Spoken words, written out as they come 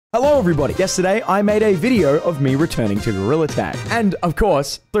Hello everybody! Yesterday, I made a video of me returning to Gorilla Tag. And, of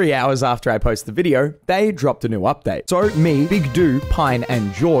course, 3 hours after I posted the video, they dropped a new update. So, me, Big Do, Pine,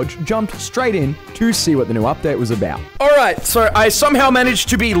 and George jumped straight in to see what the new update was about. Alright, so I somehow managed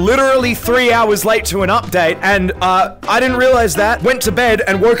to be literally 3 hours late to an update, and, I didn't realize that, went to bed,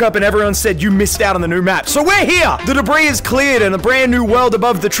 and woke up and everyone said you missed out on the new map. So we're here! The debris is cleared and a brand new world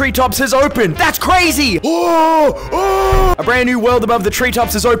above the treetops has opened! That's crazy! Oh! A brand new world above the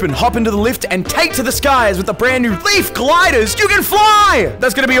treetops is open. Hop into the lift and take to the skies with the brand new leaf gliders. You can fly!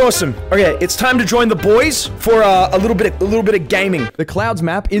 That's gonna be awesome. Okay, it's time to join the boys for a little bit of gaming. The clouds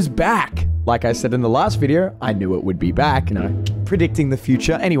map is back. Like I said in the last video, I knew it would be back. You know, predicting the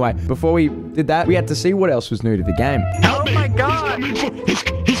future. Anyway, before we did that, we had to see what else was new to the game. Help me! Oh my god!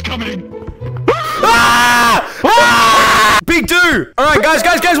 He's coming! Ah! Ah! Big Do! Alright, guys,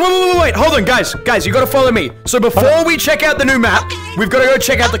 wait, hold on, guys, you gotta follow me. So before we check out the new map, we've gotta go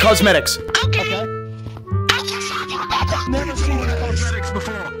check out the cosmetics. Okay. Never seen the cosmetics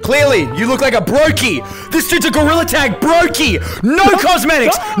before. Clearly, you look like a brokey. This dude's a Gorilla Tag brokey. No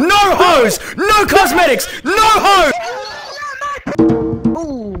cosmetics, no hose, no cosmetics, no hose.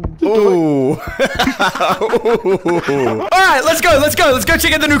 Ooh. Alright, let's go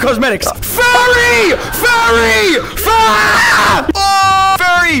check out the new cosmetics. Furry! Oh,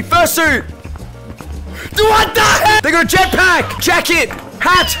 furry! Fursuit! What the heck? They got a jetpack! Jacket!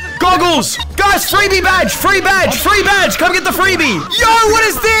 Hat! Goggles! Guys, free badge! Come get the freebie! Yo, what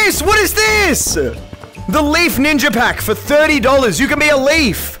is this? The Leaf Ninja Pack for $30. You can be a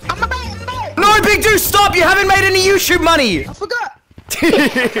leaf! No, Big Do, stop! You haven't made any YouTube money! I forgot!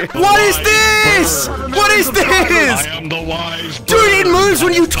 What is this? I am the wise bird. Dude, it moves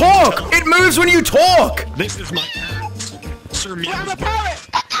when you talk! This is my cat, Sir Meow.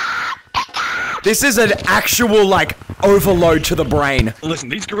 This is an actual, like, overload to the brain. Listen,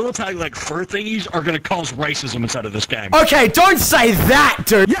 these Gorilla Tag, like, fur thingies are gonna cause racism inside of this game. Okay, don't say that,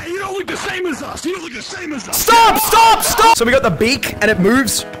 dude! Yeah, you don't look the same as us! Stop! So we got the beak, and it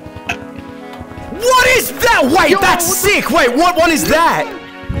moves. What is that? Wait, that's sick! Wait, what one is that?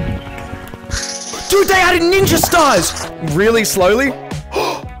 Dude, they added ninja stars! Really slowly?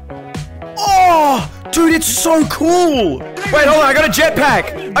 Oh! Dude, it's so cool! Wait, hold on, I got a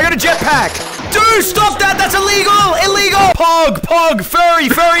jetpack! Dude, stop that! That's illegal! Pog! Furry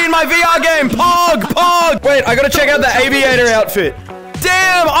in my VR game! Pog! Wait, I gotta check out the aviator outfit.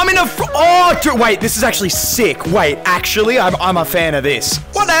 Damn, I'm in a oh, dude, wait, this is actually sick. Wait, actually, I'm a fan of this.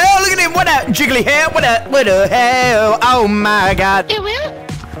 What the hell? Look at him. What that jiggly hair? What the hell? Oh my god.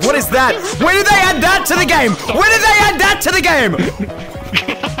 What is that? When did they add that to the game?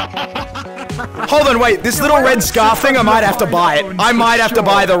 Hold on, wait, this little red scarf thing, I might have to buy it. I might have to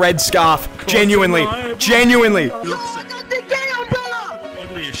buy the red scarf. Genuinely.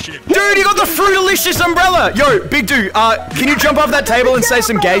 Dude, you got the Fruitalicious umbrella! Yo, Big Do, can you jump off that table and say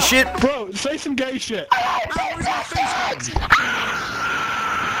some gay shit? Bro, say some gay shit.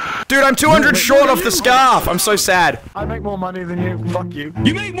 Dude, I'm 200 short off the scarf. I'm so sad. I make more money than you. Fuck you.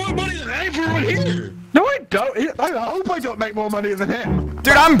 You make more money than everyone here. No, I don't. I hope I don't make more money than him.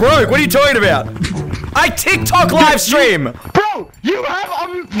 Dude, I'm broke. What are you talking about? I TikTok live stream. Bro, you have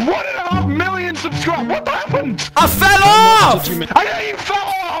 1.5 million subscribers. What happened? I fell off. I know you fell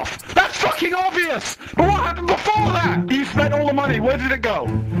off. That's fucking obvious. But what happened before that? You spent all the money. Where did it go?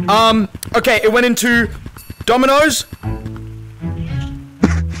 Okay, it went into Domino's.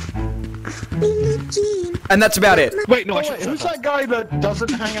 And that's about it. Wait, no, who's that guy that doesn't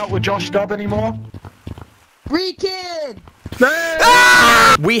hang out with Josh Dub anymore? Reekid!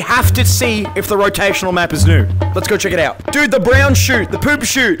 Ah! We have to see if the rotational map is new. Let's go check it out. Dude, the brown chute, the poop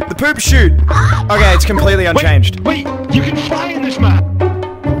chute. Okay, it's completely unchanged. Wait, you can fly in this map.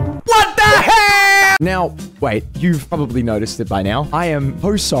 What the hell? Now, wait, you've probably noticed it by now. I am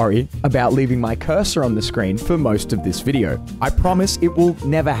so sorry about leaving my cursor on the screen for most of this video. I promise it will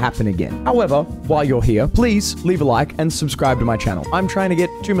never happen again. However, while you're here, please leave a like and subscribe to my channel. I'm trying to get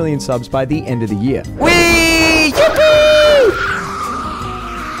 2 million subs by the end of the year. Whee! Yippee!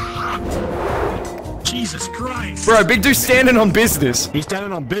 Jesus Christ. Bro, Big Dude's standing on business. He's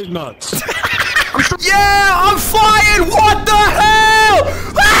standing on big nuts. Yeah, I'm flying! What the hell?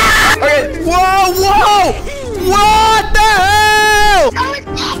 Ah! Okay, whoa! What the hell?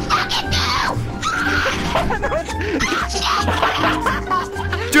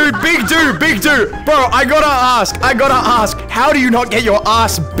 Dude, Big Do! Bro, I gotta ask, how do you not get your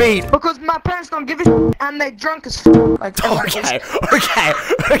ass beat? Because my parents don't give a shit and they drunk as f. Like, Okay,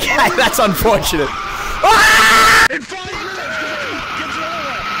 that's unfortunate. Ah!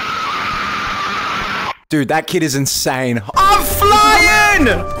 Dude, that kid is insane. I'm flying!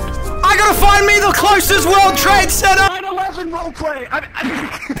 gotta find me the closest World Trade Center! 9/11 roleplay!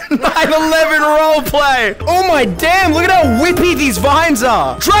 9/11 roleplay! Oh my damn, look at how whippy these vines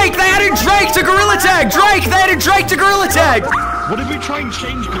are! Drake, they added Drake to Gorilla Tag! Drake, they added Drake to Gorilla Tag! What if we try and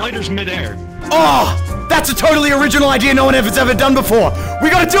change gliders midair? Oh, that's a totally original idea no one has ever done before! We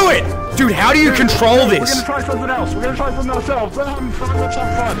gotta do it! Dude, how do you control We're this? gonna try something else. We're gonna try something ourselves. Let's have fun. Let's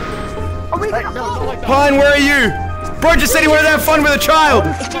have fun. Are we Hey, gonna no, fall? not like that. Pine, where are you? Bro just said he wanted to have fun with a child!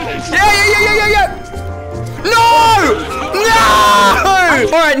 Yeah! No! No!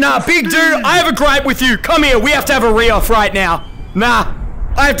 Alright, nah, big dude, I have a gripe with you. Come here, we have to have a re-off right now. Nah.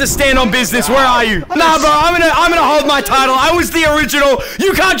 I have to stand on business. Where are you? Nah, bro, I'm gonna hold my title. I was the original.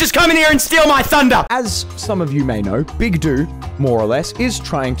 You can't just come in here and steal my thunder. As some of you may know, Big Do, more or less, is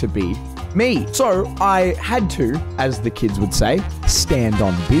trying to be me. So I had to, as the kids would say, stand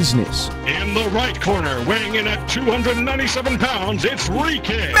on business. In the right corner, weighing in at 297 pounds, it's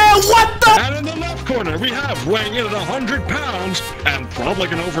Reekid. Man, what the? And in the left corner, we have weighing in at 100 pounds, and probably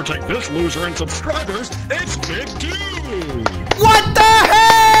gonna overtake this loser in subscribers, it's Big Dude. What the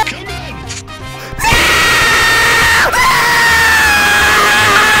heck? Come in.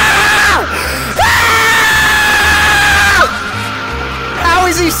 How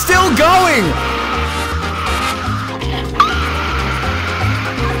is he still going?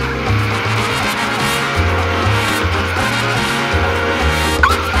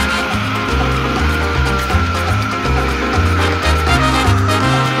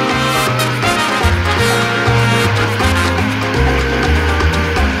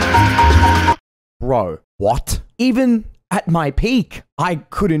 Bro, what? Even at my peak, I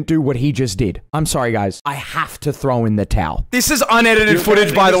couldn't do what he just did. I'm sorry, guys. I have to throw in the towel. This is unedited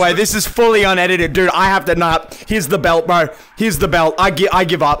footage, by the way. This is fully unedited, dude. I have to not. Here's the belt, bro. Here's the belt. I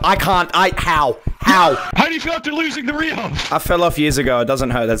give up. I can't. How? How do you feel after losing the re-off? I fell off years ago. It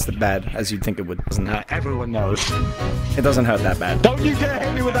doesn't hurt as bad as you'd think it would. It doesn't hurt. Everyone knows. It doesn't hurt that bad. Don't you dare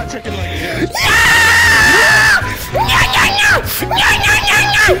hit me with that chicken leg.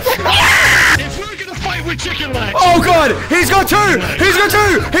 If we're gonna fight with chicken legs, Oh god! He's got two! He's got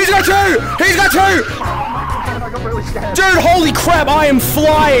two! He's got two! He's got two! I got really scared. Dude, holy crap, I am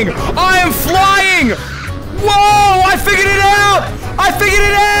flying! I am flying! Whoa! I figured it out! I figured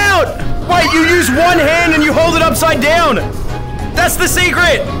it out! Wait, you use one hand and you hold it upside down! That's the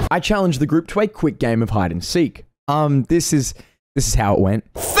secret! I challenged the group to a quick game of hide and seek. This is how it went.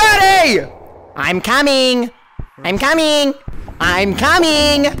 Fatty! I'm coming! I'm coming! I'm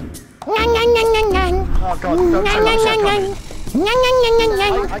coming! Oh god, don't say that.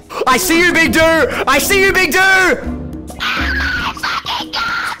 I see you, Big Do! I see you, Big Do!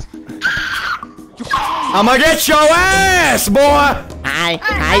 I'ma get your ass, boy! Hi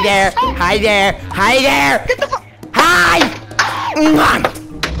there! Hi there! Hi there! Hi!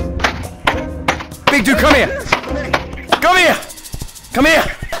 Big Dude, come here! Come here! Come here!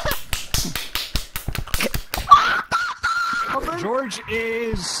 George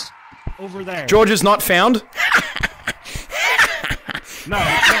is over there. George is not found. No,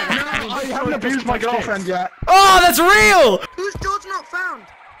 I haven't abused my girlfriend yet. Oh, that's real! Who's George not found?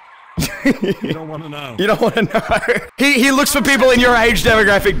 you don't want to know. You don't want to know. He looks for people in your age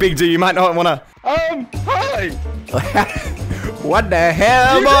demographic, Big D. You might not want to. Hi! What the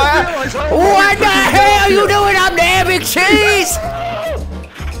hell, You boy? just realized how What the hell you doing up there, Big Cheese?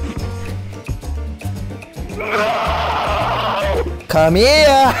 Come here!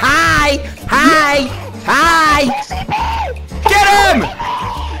 Hi! Hi! Hi! Get him!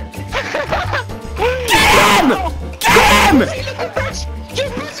 Get him! Get him!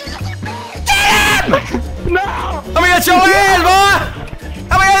 No! Let me get your ass, boy!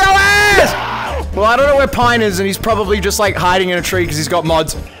 Let me get your ass! Well, I don't know where Pine is, and he's probably just like hiding in a tree because he's got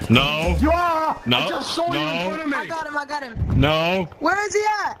mods. No. You are! No. I just saw you in front of me! I got him. No. Where is he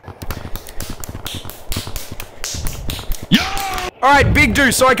at? Alright, Big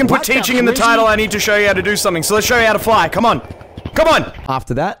Do, so I can put teaching in the title, I need to show you how to do something. So let's show you how to fly. Come on. Come on!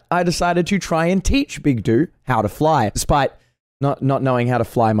 After that, I decided to try and teach Big Do how to fly, despite not knowing how to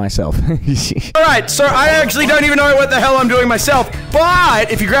fly myself. Alright, so I actually don't even know what the hell I'm doing myself, but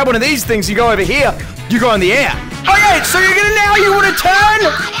if you grab one of these things, you go over here, you go in the air. Okay, so you're gonna now, you wanna turn?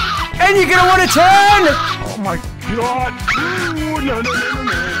 And you're gonna wanna turn? Oh my god! Ooh, no.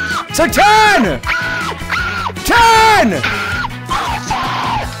 So turn! Turn!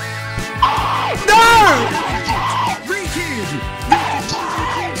 No! Reekid!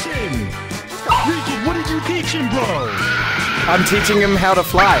 Reekid, what did you teach him, bro? I'm teaching him how to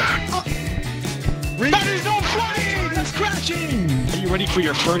fly. That is not flying! That's crashing! Are you ready for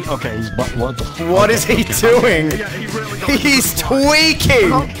your first? Okay, he's what the? What is he doing? Yeah, he really got He's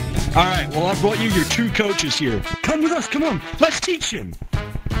tweaking! Alright, well I brought you your 2 coaches here. Come with us, come on, let's teach him.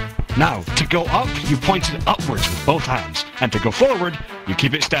 Now, to go up, you point it upwards with both hands. And to go forward, you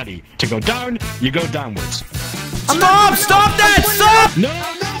keep it steady. To go down, you go downwards. Stop! Stop that! Stop! No!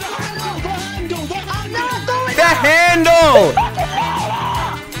 The handle!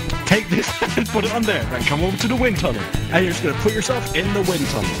 Take this and put it on there. Then come over to the wind tunnel. And you're just going to put yourself in the wind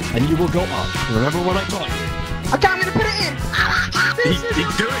tunnel. And you will go up. Remember what I taught you? Okay, I'm gonna put it in. He's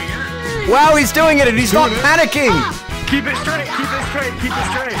doing it. Wow, he's doing it and he's not panicking! Keep it straight, keep it straight, keep it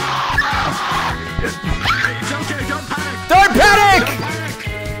straight. It's okay, don't panic. Don't panic!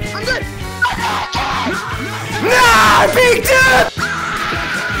 I'm good. No, Big Dude!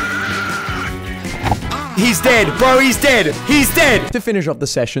 He's dead, bro, he's dead. He's dead. To finish off the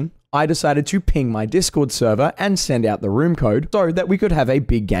session, I decided to ping my Discord server and send out the room code so that we could have a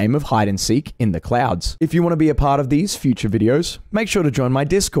big game of hide and seek in the clouds. If you want to be a part of these future videos, make sure to join my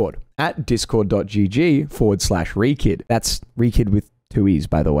Discord at discord.gg/Reekid. That's Reekid with 2 E's,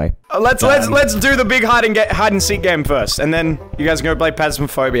 by the way. Let's do the big hide and seek game first, and then you guys can go play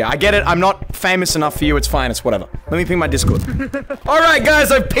Phasmophobia. I get it, I'm not famous enough for you, it's fine, it's whatever. Let me ping my Discord. Alright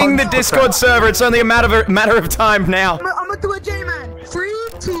guys, I've pinged the Discord server, it's only a matter of time now. I'm gonna do a J-man. 3,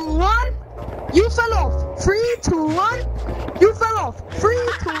 2, 1. You fell off. 3, 2, 1. You fell off. 3,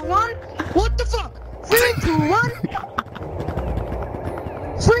 2, 1. What the fuck? 3, 2, 1.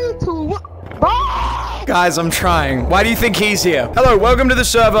 3, 2, 1. Ah! Guys, I'm trying. Why do you think he's here? Hello, welcome to the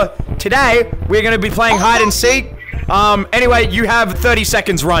server. Today, we're gonna be playing hide and seek. Anyway, you have 30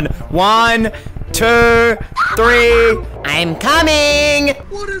 seconds run. 1, 2, 3. I'm coming!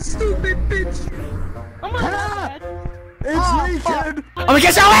 What a stupid bitch. Oh my god. It's Reekid! I'm gonna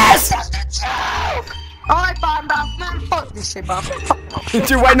get your ass! Alright, man, fuck this shit, bro.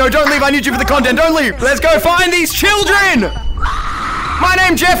 Dude, wait, no, don't leave. I need you for the content. Don't leave. Let's go find these children! My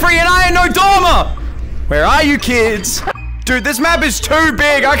name's Jeffrey and I ain't no dormer! Where are you kids? Dude, this map is too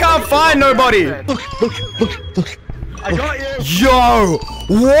big. I can't find nobody. Look. I got you. Yo,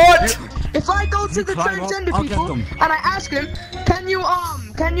 what? If I go to the climb up, transgender I'll get people them. and I ask them, can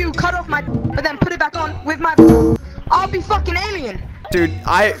you cut off my but then put it back on with my I'll be fucking alien. Dude,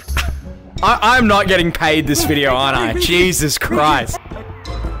 I'm not getting paid this video, aren't I? Jesus Christ.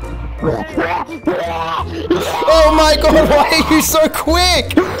 Oh my god, why are you so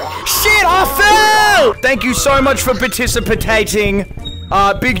quick? Shit, I fell! Thank you so much for participating.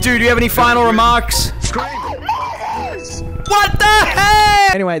 Big Dude, do you have any final remarks? What the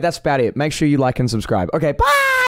heck? Anyway, that's about it. Make sure you like and subscribe. Okay, bye!